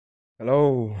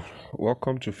Hello,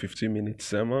 welcome to 15 Minute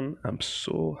Sermon. I'm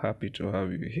so happy to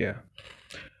have you here.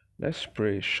 Let's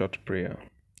pray a short prayer.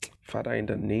 Father, in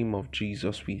the name of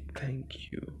Jesus, we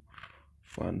thank you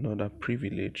for another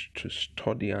privilege to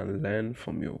study and learn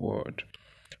from your word.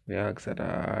 We ask that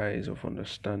our eyes of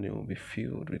understanding will be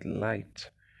filled with light,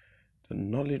 the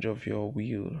knowledge of your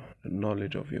will, the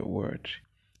knowledge of your word.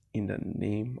 In the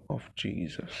name of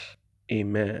Jesus.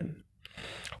 Amen.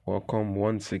 Welcome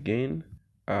once again.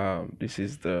 This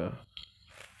is the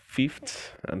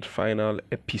fifth and final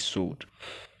episode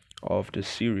of the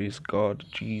series God,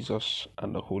 Jesus,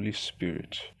 and the Holy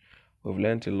Spirit. We've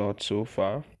learned a lot so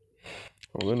far.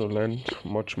 We're going to learn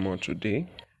much more today.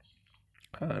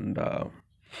 And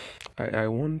I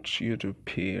want you to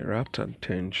pay rapt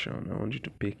attention. I want you to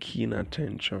pay keen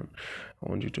attention. I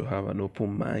want you to have an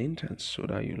open mind, and so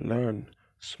that you learn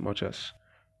as much as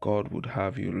God would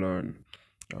have you learn.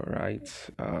 All right.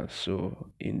 So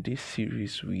in this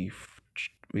series, we've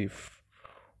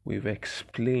we've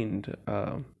explained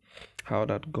how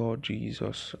that God,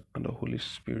 Jesus, and the Holy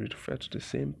Spirit refer to the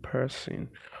same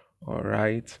person. All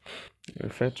right.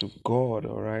 Refer to God.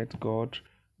 All right. God,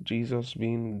 Jesus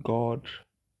being God,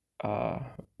 uh,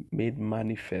 made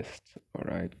manifest. All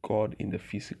right. God in the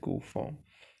physical form.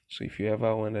 So if you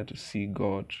ever wanted to see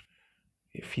God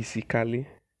physically,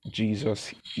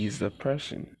 Jesus is the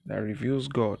person that reveals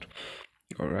God.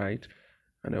 All right.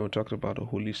 And then we talked about the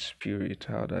Holy Spirit,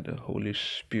 how that the Holy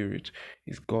Spirit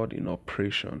is God in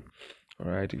operation.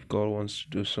 All right. If God wants to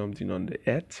do something on the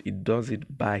earth, He does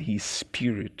it by His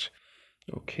Spirit.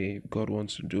 Okay. If God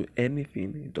wants to do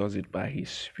anything, He does it by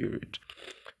His Spirit.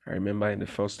 I remember in the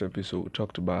first episode we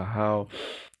talked about how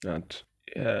that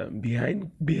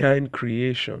behind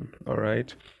creation, all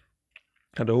right,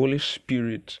 and the Holy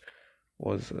Spirit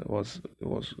was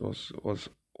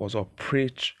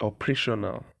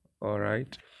operational. All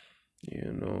right,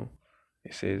 you know,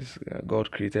 it says God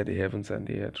created the heavens and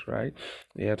the earth. Right,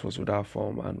 the earth was without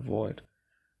form and void,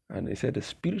 and it said the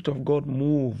Spirit of God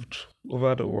moved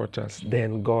over the waters.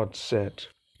 Then God said,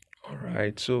 "All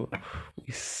right." So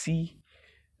we see.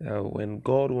 When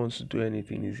God wants to do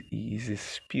anything, is a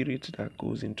spirit that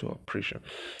goes into operation.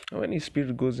 And when His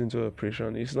spirit goes into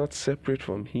operation, it's not separate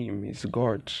from Him, it's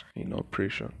God in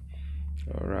operation.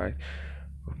 All right.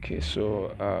 Okay,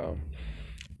 so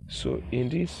in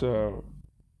this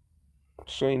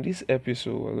in this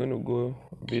episode we're going to go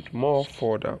a bit more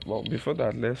further. Well, before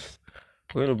that, we're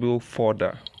going to go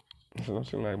further. It's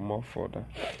nothing like more further.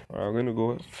 All right, we're going to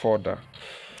go further.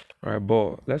 All right,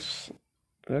 but let's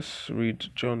read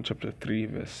John chapter 3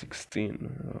 verse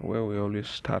 16, where we always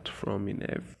start from in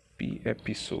every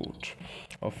episode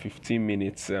of 15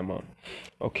 minutes sermon.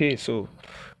 Okay, so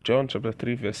John chapter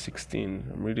 3 verse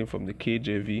 16, I'm reading from the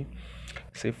KJV.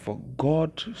 Say, for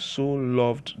God so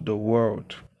loved the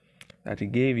world that He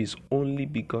gave His only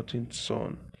begotten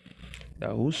Son, that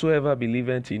whosoever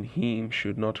believeth in Him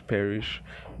should not perish,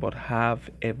 but have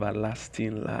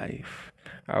everlasting life.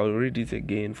 I will read it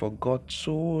again. For God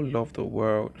so loved the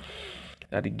world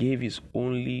that He gave His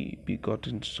only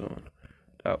begotten Son,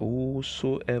 that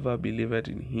whosoever believeth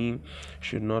in Him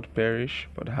should not perish,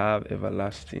 but have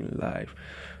everlasting life.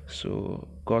 So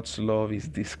God's love is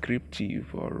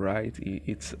descriptive, all right?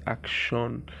 It's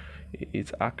action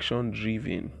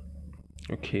driven.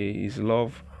 Okay, His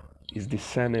love is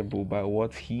discernible by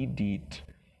what He did.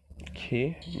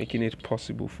 Okay, making it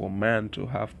possible for man to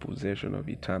have possession of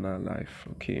eternal life.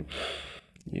 Okay,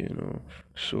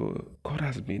 so God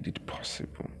has made it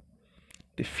possible.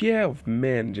 The fear of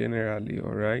men generally,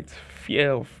 all right,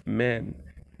 fear of men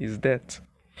is death.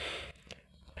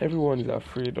 Everyone is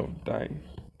afraid of dying.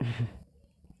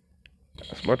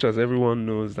 As much as everyone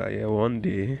knows that, yeah, one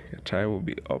day your time will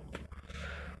be up,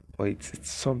 but it's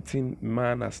something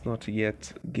man has not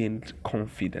yet gained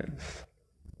confidence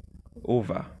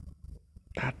over.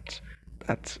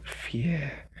 That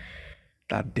fear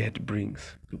that death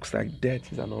brings. Looks like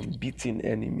death is an unbeaten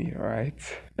enemy, right?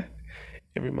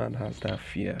 Every man has that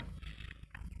fear.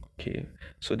 Okay,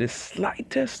 so the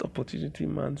slightest opportunity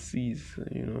man sees,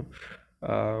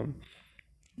 um,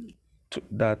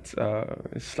 that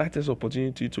slightest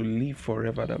opportunity to live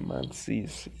forever that man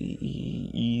sees,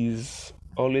 he is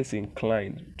always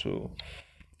inclined to,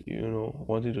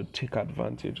 wanting to take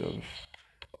advantage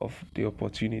of the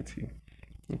opportunity.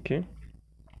 Okay,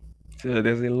 so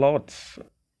there's a lot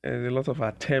of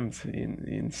attempts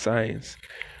in science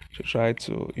to try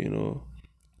to,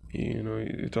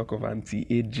 you talk of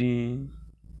anti-aging,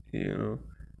 you know,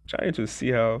 trying to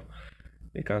see how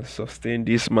they can sustain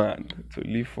this man to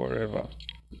live forever.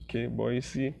 Okay, but you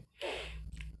see,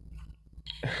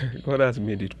 God has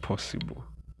made it possible.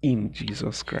 in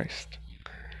Jesus Christ.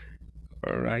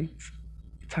 All right?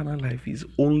 Eternal life is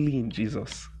only in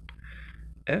Jesus.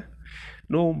 Eh?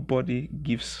 Nobody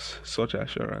gives such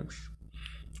assurance.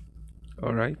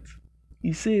 All right?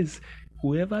 He says,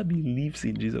 whoever believes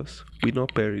in Jesus will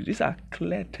not perish. These are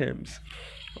clear terms.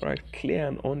 All right? Clear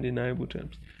and undeniable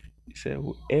terms. He said,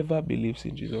 whoever believes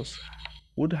in Jesus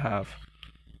would have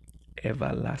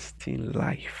everlasting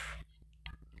life.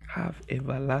 Have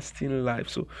everlasting life.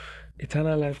 So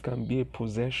eternal life can be a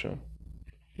possession.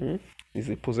 It's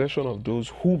a possession of those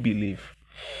who believe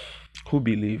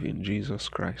in Jesus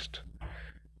Christ,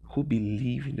 who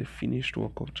believe in the finished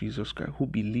work of Jesus Christ, who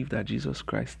believe that Jesus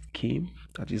Christ came,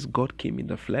 that is, God came in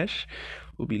the flesh,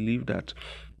 who believe that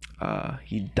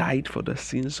he died for the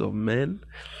sins of men,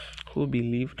 who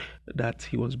believe that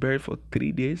he was buried for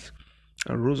 3 days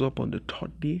and rose up on the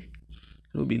third day,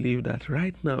 who believe that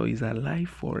right now is alive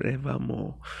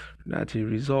forevermore, that a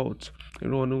result,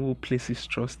 anyone who places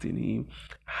trust in him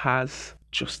has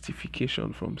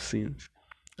justification from sins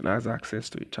and has access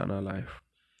to eternal life.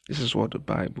 This is what the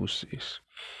Bible says.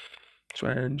 So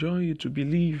I enjoin you to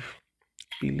believe,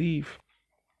 believe,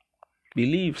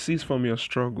 believe, cease from your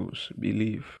struggles,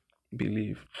 believe,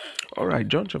 believe. All right,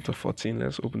 John chapter 14.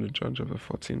 Let's open to John chapter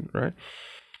 14, right?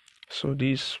 So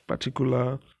this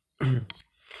particular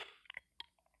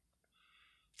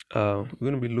we're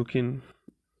going to be looking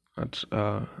at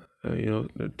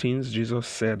the things Jesus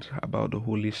said about the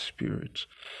Holy Spirit.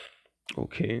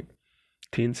 Okay,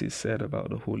 things he said about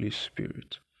the Holy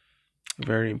Spirit.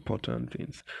 Very important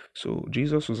things. So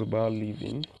Jesus was about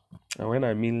living, and when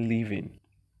I mean living,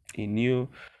 he knew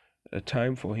a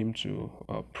time for him to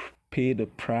pay the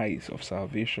price of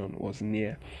salvation was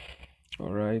near.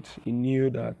 All right, he knew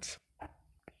that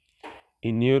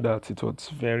it was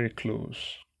very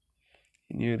close.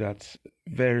 He knew that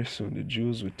very soon the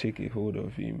Jews would take a hold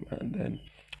of him and then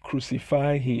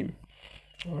crucify him.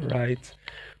 All right.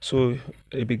 So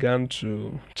he began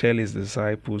to tell his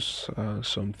disciples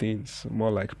some things,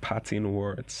 more like parting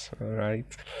words. All right.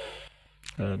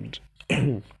 And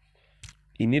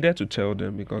he needed to tell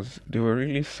them because they were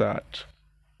really sad.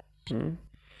 Hmm?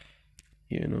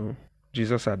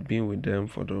 Jesus had been with them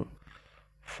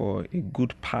for a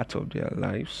good part of their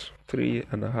lives,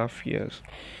 3.5 years.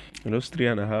 And those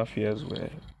 3.5 years were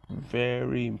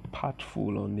very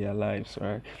impactful on their lives,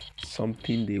 right?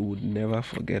 Something they would never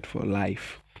forget for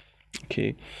life.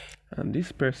 Okay. And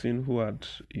this person who had,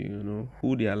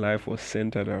 who their life was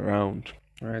centered around,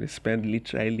 right? They spent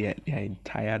literally their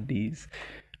entire days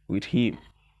with him.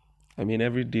 I mean,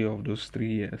 every day of those 3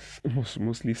 years was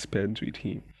mostly spent with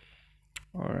him.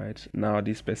 All right. Now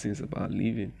this person is about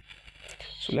leaving.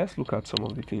 So let's look at some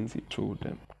of the things he told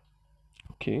them.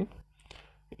 Okay.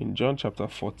 In John chapter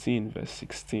 14, verse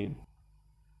 16.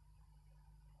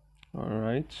 All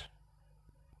right.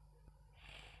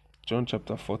 John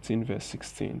chapter 14, verse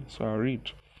 16. So I'll read.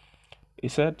 He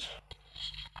said,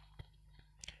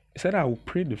 I will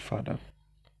pray the Father,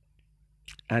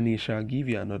 and he shall give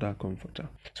you another comforter.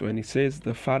 So when he says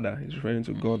the Father, he's referring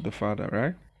to God the Father,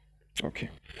 right? Okay.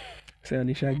 So, and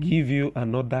he shall give you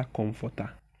another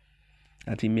comforter,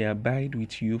 that he may abide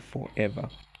with you forever.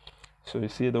 So you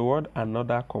see the word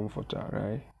another comforter,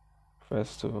 right?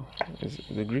 First to is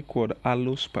the Greek word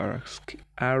allos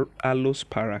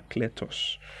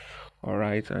parakletos. All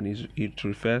right, and it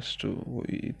refers to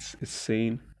it's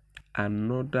saying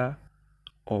another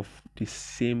of the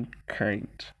same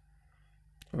kind.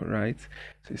 All right.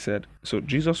 So he said, so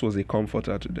Jesus was a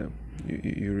comforter to them.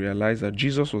 You realize that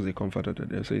Jesus was a comforter to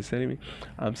them. So he's telling me,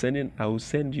 I will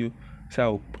send you.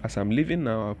 So as I'm living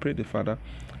now, I'll pray the Father,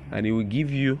 and he will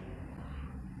give you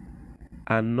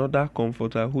another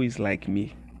comforter who is like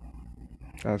me.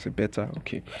 That's a better,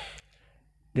 okay.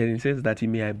 Then it says that he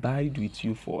may abide with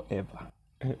you forever.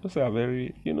 Those are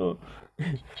very,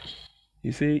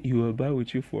 you say he will abide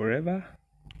with you forever.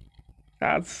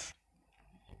 That's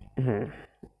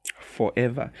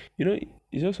forever.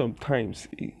 It's just sometimes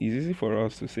it's easy for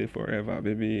us to say forever.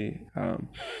 Maybe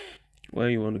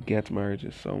when you want to get married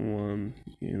to someone,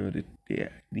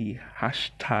 the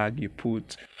hashtag you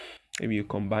put, maybe you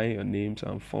combine your names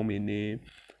and form a name,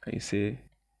 and you say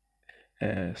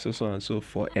so and so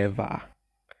forever.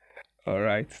 All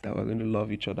right, that we're going to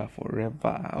love each other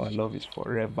forever. Our love is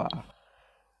forever.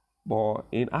 But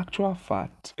in actual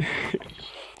fact,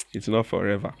 it's not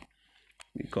forever,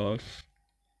 because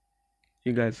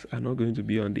you guys are not going to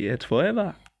be on the earth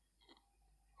forever.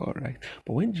 All right.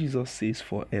 But when Jesus says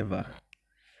forever,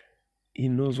 he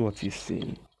knows what he's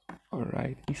saying. All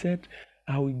right. He said,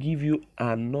 I will give you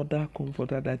another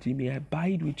comforter that he may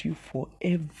abide with you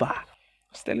forever.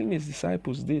 He's telling his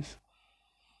disciples this.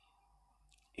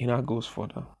 He now goes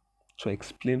further to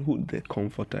explain who the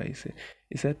comforter is.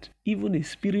 He said, even the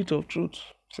spirit of truth.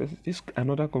 Says this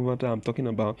another comforter I'm talking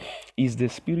about is the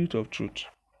spirit of truth.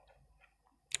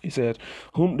 He said,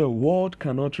 whom the world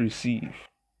cannot receive.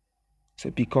 He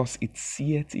said, because it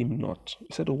seeth him not. He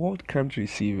said, the world can't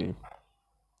receive him.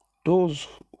 Those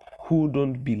who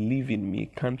don't believe in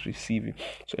me can't receive him.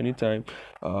 So anytime,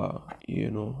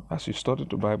 as you study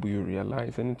the Bible, you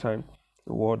realize anytime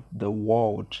the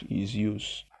world is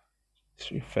used,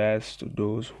 it refers to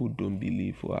those who don't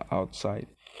believe, who are outside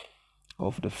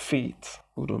of the faith,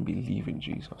 who don't believe in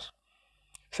Jesus.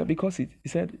 So because he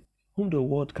said, whom the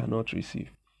world cannot receive,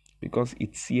 because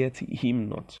it seeth him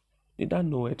not, neither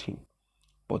knoweth him,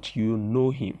 but you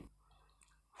know him,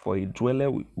 for he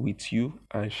dwelleth with you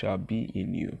and shall be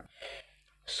in you.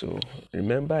 So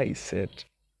remember, I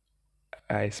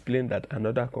explained that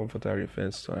another comforter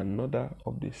refers to another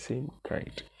of the same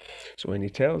kind. So when he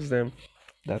tells them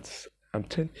that I'm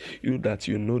telling you that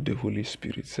you know the Holy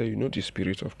Spirit, say you know the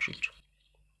Spirit of truth.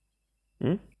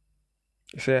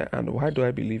 He said, and why do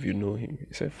I believe you know him?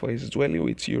 He said, for he's dwelling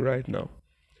with you right now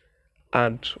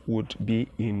and would be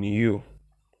in you.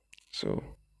 So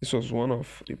this was one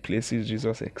of the places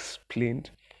Jesus explained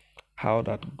how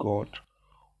that God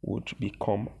would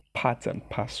become part and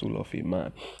parcel of a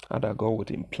man, and that God would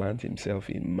implant himself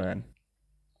in man,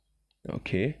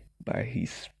 okay, by his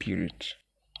spirit.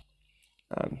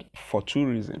 And for two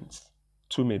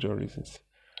major reasons.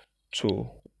 To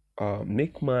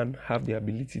make man have the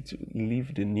ability to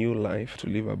live the new life, to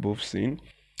live above sin,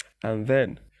 and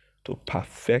then to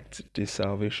perfect the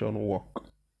salvation work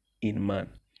in man,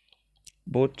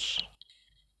 both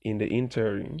in the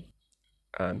interim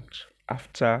and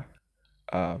after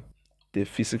the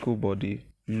physical body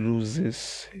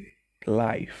loses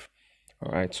life.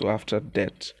 All right, so after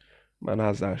death, man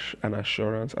has an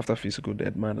assurance. After physical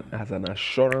death, man has an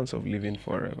assurance of living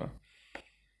forever.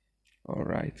 All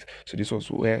right, so this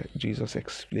was where Jesus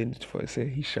explained it for. He said,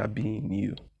 he shall be in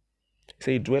you. He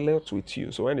said, he dwelleth with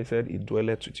you. So when he said he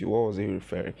dwelleth with you, what was he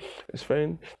referring? He's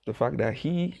referring to the fact that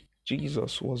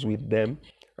Jesus, was with them,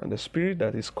 and the spirit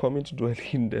that is coming to dwell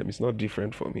in them is not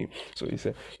different from him. So he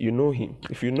said, you know him.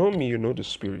 If you know me, you know the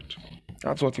spirit.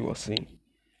 That's what he was saying.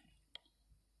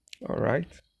 All right,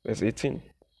 verse 18. He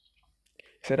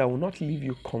said, I will not leave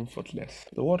you comfortless.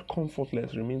 The word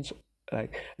comfortless remains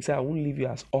like, he said, I won't leave you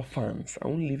as orphans. I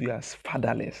won't leave you as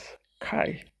fatherless.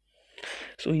 Kai.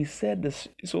 So he said this.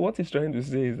 So what he's trying to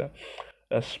say is that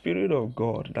a spirit of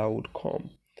God that would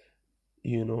come,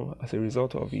 as a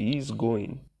result of his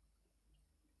going,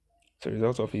 as a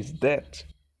result of his death,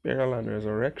 burial, and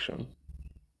resurrection,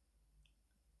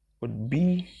 would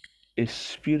be a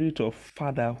spirit of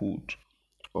fatherhood.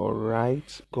 All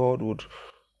right, God would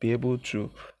be able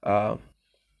to,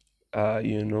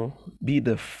 be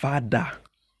the father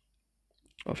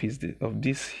of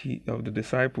the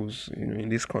disciples. In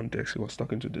this context, he was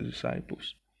talking to the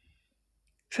disciples.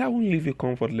 He said, I won't leave you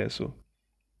comfortless. So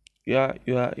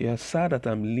you're sad that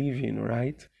I'm leaving,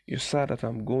 right? You're sad that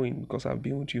I'm going because I've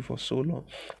been with you for so long.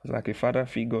 It's like a father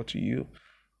figure to you,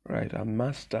 right? I'm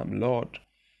master, I'm Lord.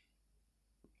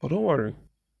 But don't worry,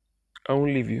 I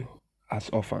won't leave you as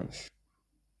orphans.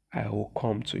 I will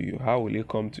come to you. How will he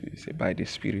come to you? Say, by the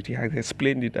Spirit. He has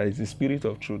explained it that it's the Spirit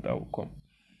of truth that will come.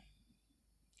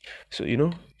 So,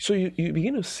 you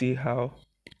begin to see how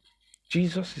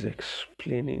Jesus is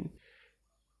explaining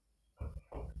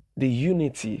the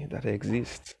unity that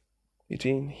exists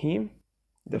between him,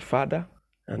 the Father,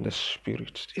 and the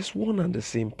Spirit. It's one and the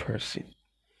same person.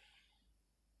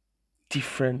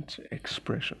 Different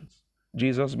expressions.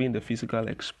 Jesus being the physical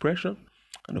expression,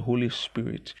 and the Holy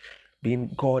Spirit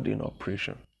being God in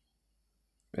operation.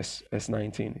 Verse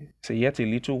 19. Say, yet a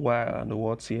little while, and the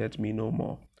world seeth me no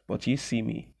more. But ye see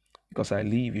me, because I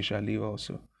live, you shall live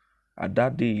also. At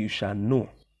that day you shall know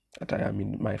that I am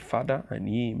in my Father, and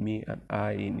ye in me, and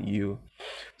I in you.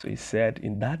 So he said,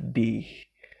 in that day,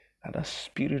 that the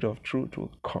Spirit of truth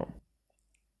will come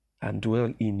and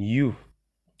dwell in you.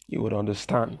 You would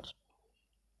understand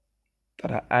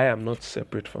that I am not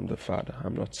separate from the Father.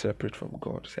 I'm not separate from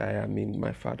God. Say, I am in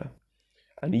my Father.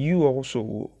 And you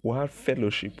also will have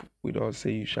fellowship with us.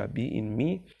 Say, you shall be in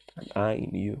me and I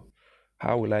in you.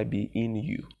 How will I be in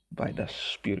you? By the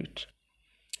Spirit.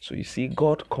 So you see,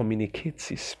 God communicates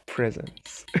his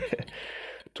presence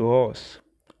to us,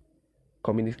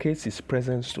 communicates his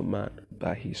presence to man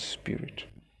by his Spirit.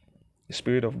 The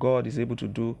Spirit of God is able to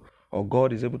do, or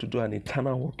God is able to do an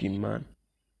eternal work in man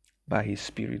by his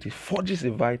Spirit. He forges a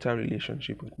vital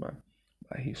relationship with man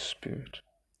by his Spirit.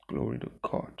 Glory to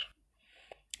God.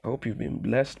 I hope you've been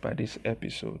blessed by this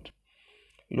episode.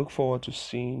 Look forward to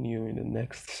seeing you in the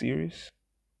next series.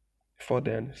 Before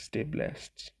then, stay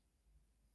blessed.